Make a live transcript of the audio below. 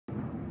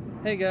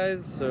Hey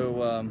guys,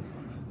 so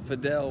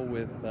Fidel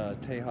with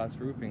Tejas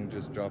Roofing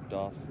just dropped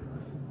off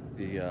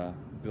the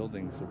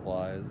building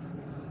supplies,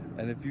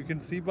 and if you can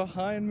see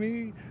behind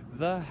me,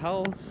 the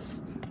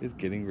house is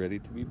getting ready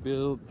to be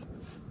built.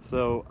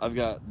 So I've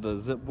got the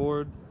zip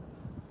board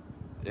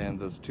and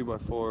those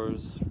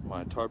 2x4s,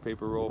 my tar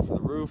paper roll for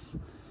the roof.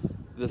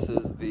 This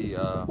is the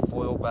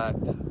foil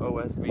backed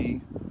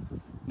OSB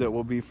that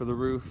will be for the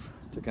roof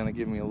to kind of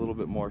give me a little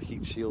bit more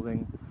heat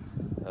shielding.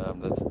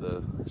 That's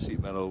the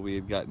sheet metal we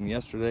had gotten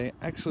yesterday.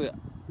 Actually,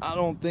 I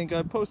don't think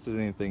I posted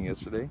anything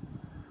yesterday.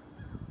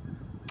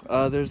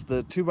 There's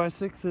the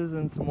 2x6s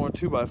and some more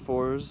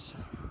 2x4s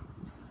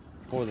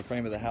for the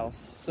frame of the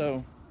house.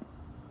 So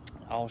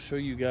I'll show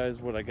you guys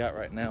what I got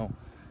right now,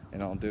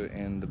 and I'll do it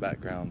in the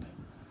background.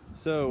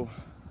 So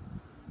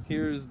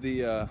here's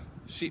the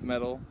sheet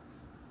metal,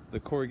 the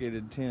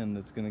corrugated tin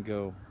that's going to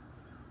go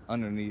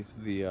underneath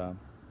the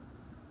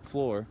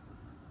floor,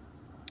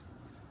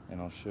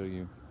 and I'll show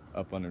you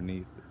up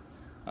underneath.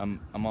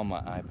 I'm on my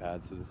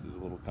iPad, so this is a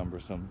little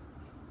cumbersome.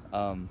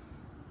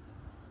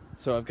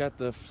 So I've got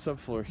the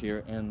subfloor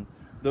here, and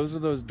those are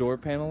those door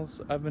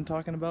panels I've been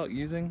talking about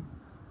using.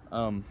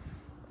 The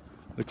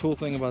cool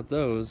thing about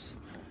those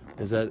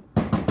is that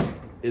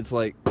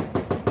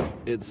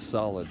it's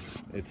solid.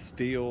 It's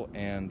steel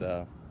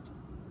and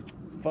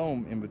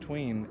foam in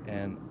between,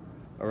 and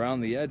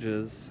around the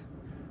edges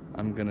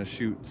I'm gonna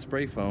shoot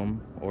spray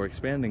foam or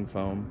expanding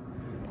foam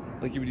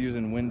like you would use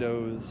in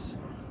windows.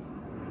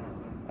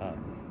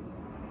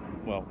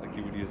 Like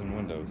you would use in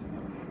windows.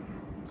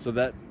 So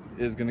that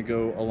is going to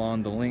go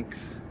along the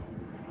length,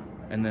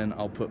 and then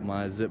I'll put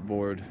my zip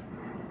board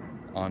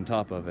on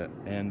top of it.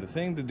 And the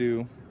thing to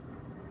do,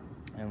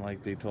 and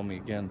like they told me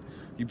again,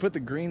 you put the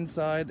green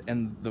side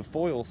and the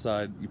foil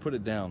side, you put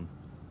it down,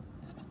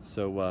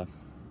 so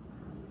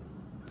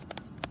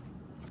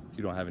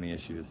you don't have any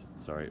issues.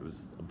 Sorry, it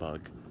was a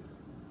bug.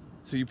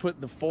 So you put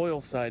the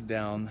foil side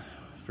down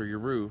for your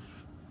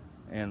roof,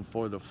 and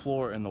for the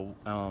floor and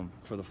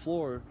for the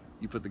floor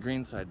you put the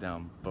green side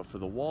down, but for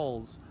the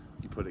walls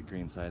you put it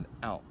green side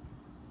out,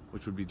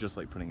 which would be just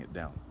like putting it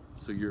down.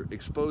 So you're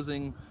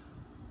exposing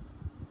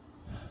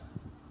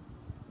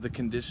the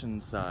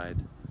conditioned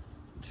side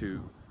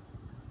to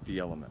the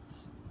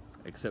elements,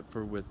 except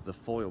for with the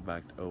foil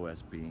backed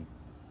OSB,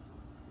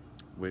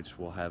 which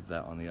will have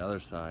that on the other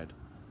side,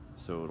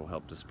 so it'll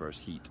help disperse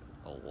heat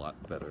a lot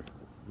better,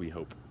 we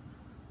hope.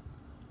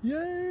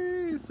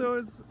 Yay!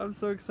 So I'm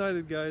so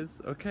excited,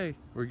 guys. Okay,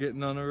 we're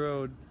getting on the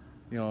road.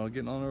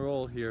 Getting on a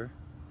roll here.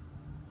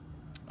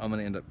 I'm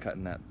gonna end up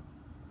cutting that.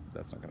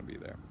 That's not gonna be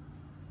there.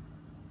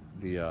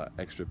 The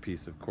extra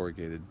piece of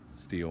corrugated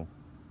steel.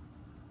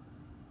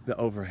 The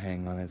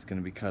overhang on it's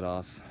gonna be cut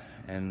off,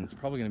 and it's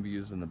probably gonna be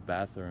used in the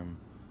bathroom.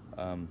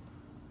 I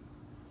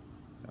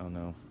don't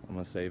know. I'm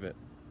gonna save it.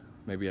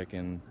 Maybe I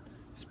can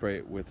spray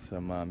it with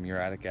some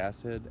muriatic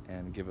acid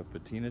and give a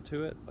patina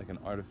to it, like an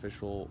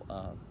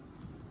artificial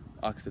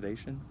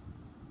oxidation.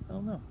 I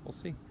don't know. We'll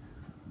see.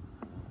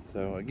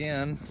 So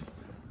again,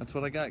 that's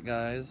what I got,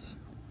 guys.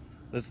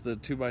 That's the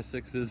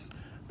 2x6s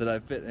that I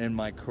fit in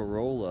my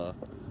Corolla.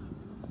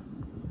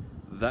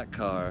 That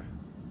car.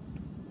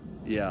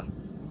 Yeah,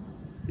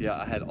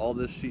 I had all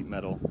this sheet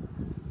metal,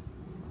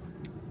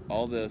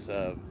 all this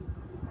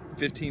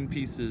 15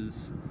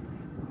 pieces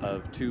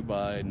of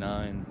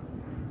 2x9,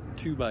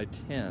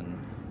 2x10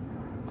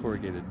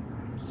 corrugated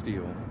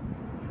steel.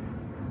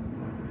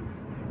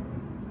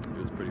 It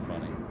was pretty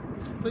funny.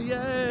 But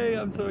yay,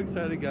 I'm so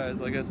excited, guys.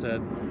 Like I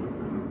said,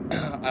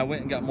 I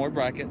went and got more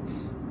brackets.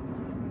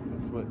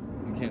 That's what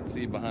you can't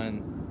see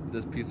behind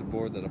this piece of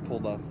board that I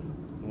pulled off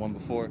the one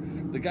before.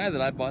 The guy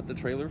that I bought the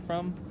trailer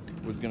from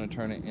was going to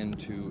turn it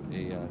into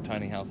a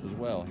tiny house as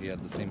well. He had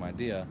the same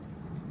idea,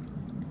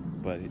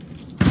 but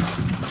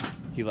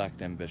he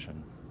lacked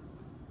ambition.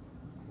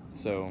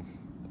 So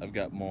I've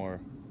got more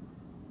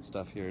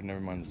stuff here,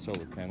 never mind the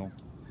solar panel.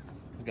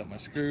 I've got my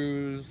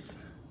screws,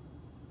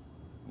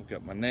 I've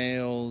got my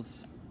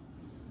nails.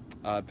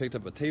 I picked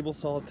up a table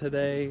saw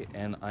today,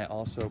 and I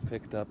also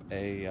picked up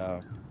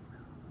a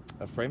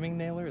framing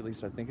nailer. At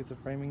least I think it's a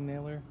framing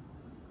nailer.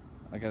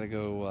 I gotta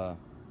go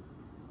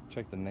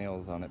check the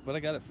nails on it, but I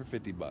got it for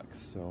 50 bucks,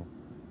 so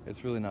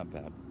it's really not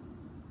bad.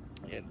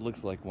 It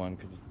looks like one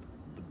because it's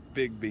the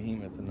big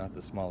behemoth and not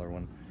the smaller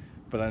one.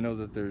 But I know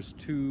that there's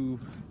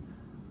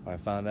I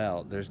found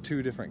out there's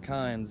two different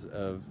kinds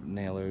of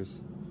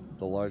nailers.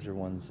 The larger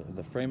ones,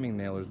 the framing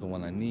nailer is the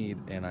one I need,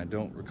 and I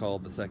don't recall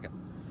the second.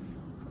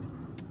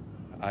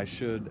 I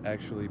should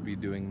actually be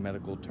doing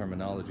medical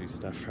terminology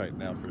stuff right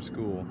now for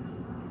school,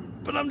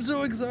 but I'm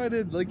so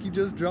excited. Like, he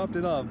just dropped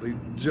it off. He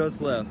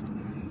just left.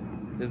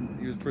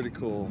 He was pretty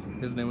cool.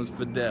 His name was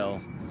Fidel.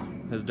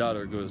 His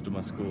daughter goes to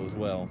my school as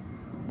well.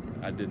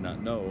 I do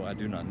not know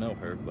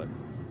her, but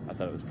I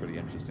thought it was pretty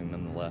interesting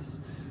nonetheless.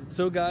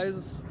 So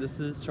guys, this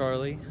is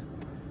Charlie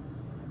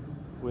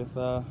with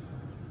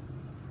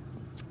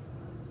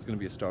it's gonna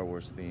be a Star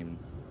Wars themed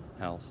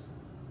house.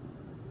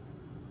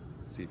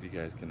 See if you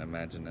guys can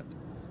imagine it.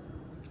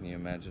 Can you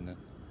imagine it?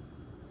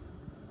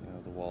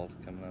 The walls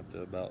coming up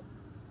to about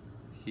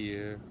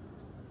here,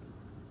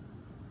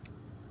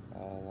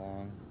 all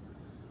along.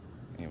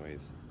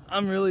 Anyways,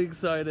 I'm really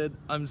excited.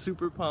 I'm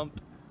super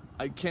pumped.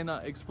 I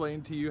cannot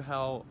explain to you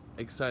how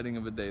exciting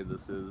of a day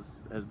this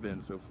has been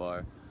so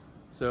far.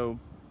 So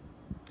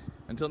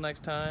until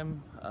next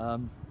time,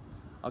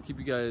 I'll keep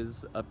you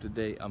guys up to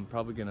date. I'm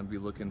probably gonna be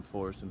looking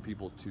for some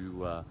people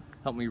to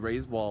help me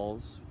raise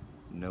walls.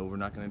 No, we're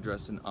not gonna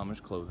dress in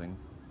Amish clothing,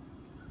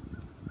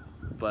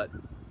 but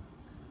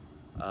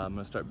I'm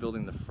gonna start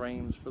building the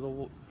frames for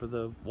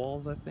the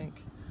walls. I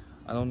think.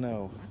 I don't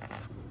know.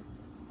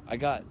 I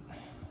got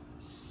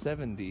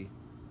 70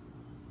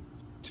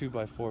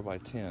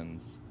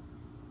 2x4x10s,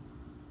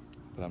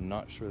 but I'm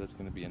not sure that's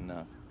gonna be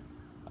enough.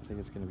 I think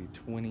it's gonna be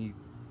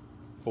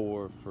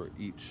 24 for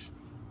each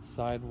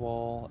side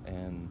wall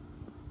and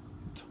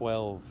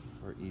 12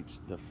 for each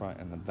the front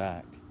and the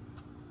back.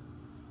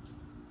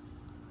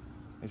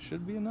 It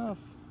should be enough.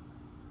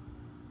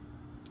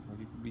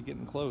 We could be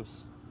getting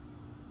close.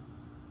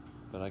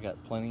 But I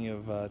got plenty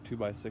of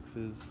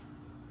 2x6s.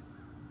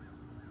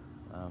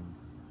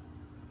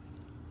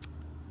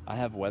 I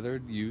have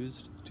weathered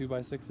used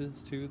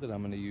 2x6s too that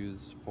I'm going to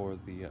use for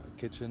the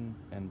kitchen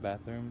and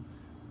bathroom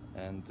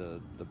and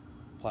the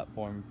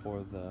platform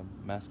for the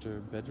master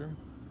bedroom.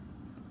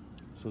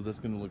 So that's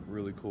going to look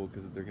really cool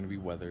because they're going to be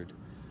weathered.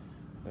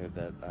 They have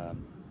that,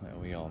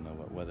 we all know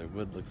what weathered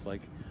wood looks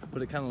like,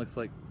 but it kind of looks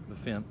like the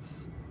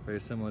fence, very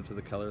similar to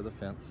the color of the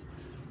fence.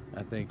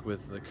 I think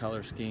with the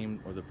color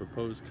scheme, or the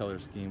proposed color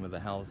scheme of the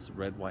house,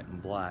 red, white,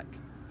 and black,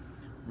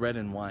 red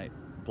and white,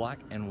 black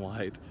and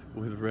white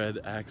with red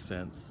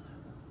accents,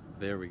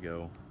 there we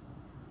go.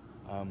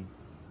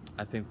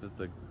 I think that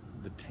the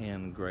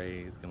tan gray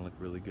is going to look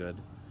really good.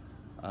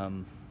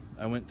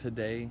 I went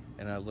today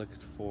and I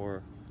looked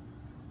for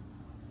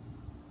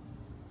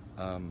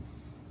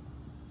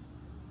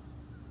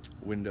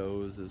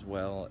windows as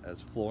well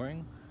as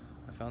flooring.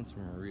 I found some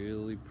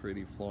really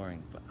pretty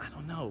flooring, but I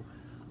don't know.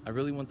 I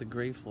really want the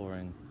gray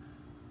flooring.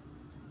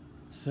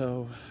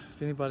 So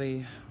if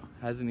anybody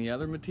has any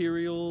other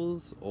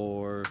materials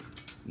or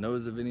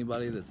knows of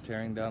anybody that's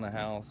tearing down a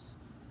house,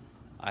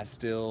 I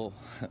still,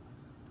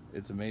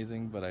 it's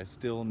amazing, but I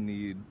still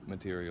need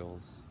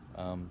materials.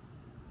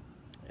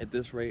 At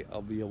this rate,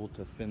 I'll be able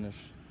to finish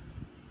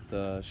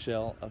the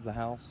shell of the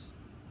house,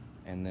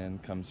 and then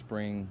come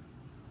spring,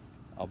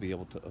 I'll be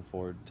able to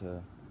afford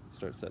to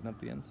start setting up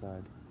the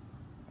inside.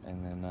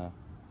 And then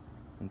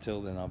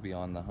until then, I'll be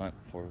on the hunt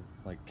for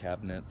like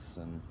cabinets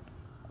and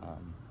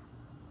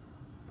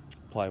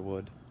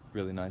plywood,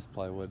 really nice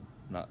plywood,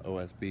 not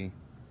OSB,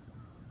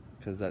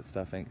 because that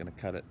stuff ain't gonna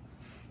cut it.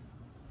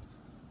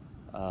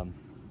 Oh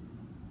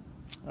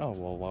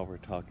well, while we're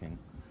talking,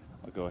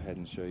 I'll go ahead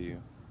and show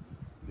you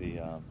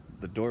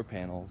the door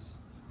panels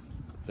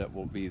that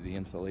will be the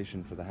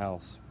insulation for the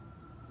house.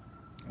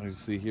 As you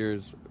see,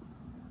 here's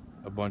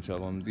a bunch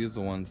of them. These are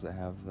the ones that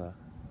have the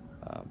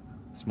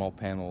small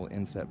panel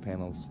inset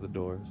panels to the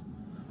doors.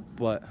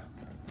 But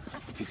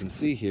if you can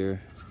see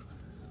here,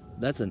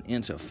 that's an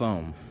inch of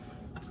foam,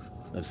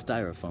 of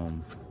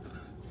styrofoam.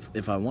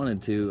 If I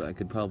wanted to, I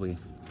could probably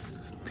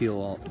peel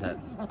all that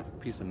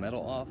piece of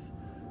metal off,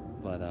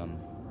 but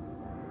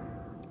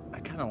I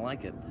kind of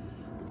like it,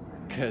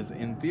 because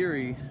in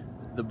theory,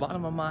 the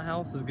bottom of my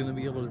house is going to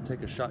be able to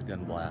take a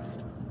shotgun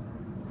blast.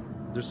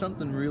 There's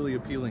something really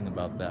appealing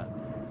about that,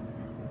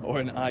 or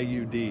an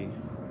IUD.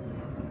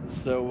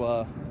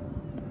 So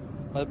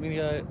let me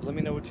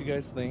know what you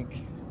guys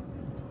think.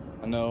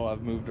 I know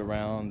I've moved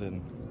around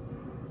and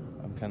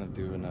I'm kind of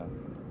doing a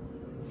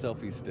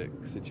selfie stick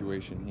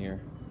situation here,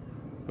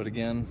 but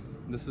again,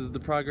 this is the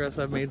progress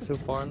I've made so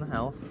far in the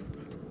house,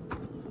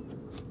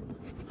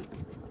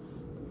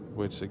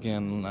 which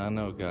again, I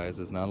know guys,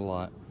 is not a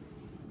lot.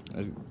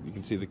 As you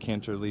can see, the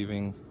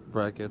cantilever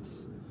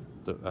brackets,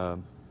 the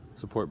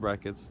support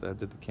brackets that I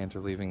did the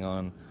cantilever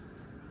on.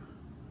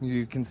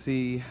 You can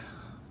see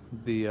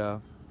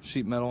the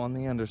sheet metal on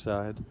the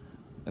underside,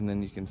 and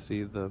then you can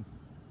see the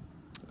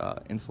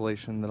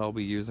insulation that I'll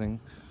be using.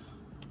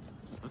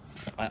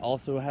 I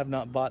also have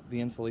not bought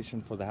the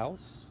insulation for the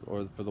house,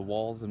 or for the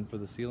walls and for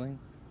the ceiling,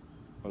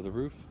 or the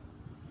roof.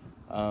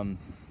 I'm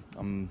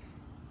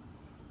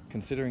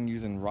considering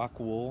using rock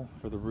wool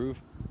for the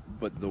roof,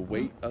 but the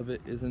weight of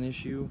it is an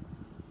issue,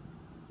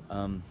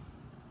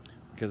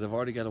 because I've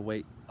already got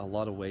a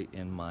lot of weight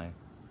in my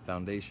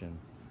foundation,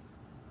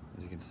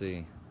 as you can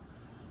see,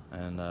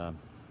 and I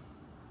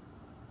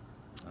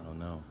don't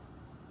know,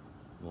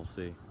 we'll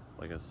see.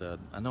 Like I said,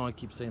 I know I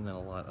keep saying that a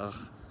lot.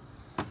 Ugh.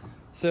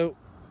 So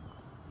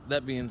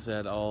that being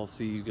said, I'll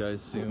see you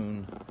guys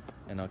soon,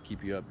 and I'll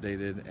keep you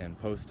updated and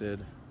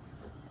posted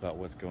about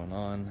what's going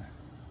on,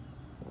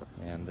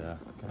 and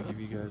I'll give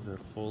you guys a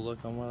full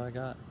look on what I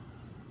got.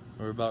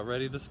 We're about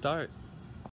ready to start.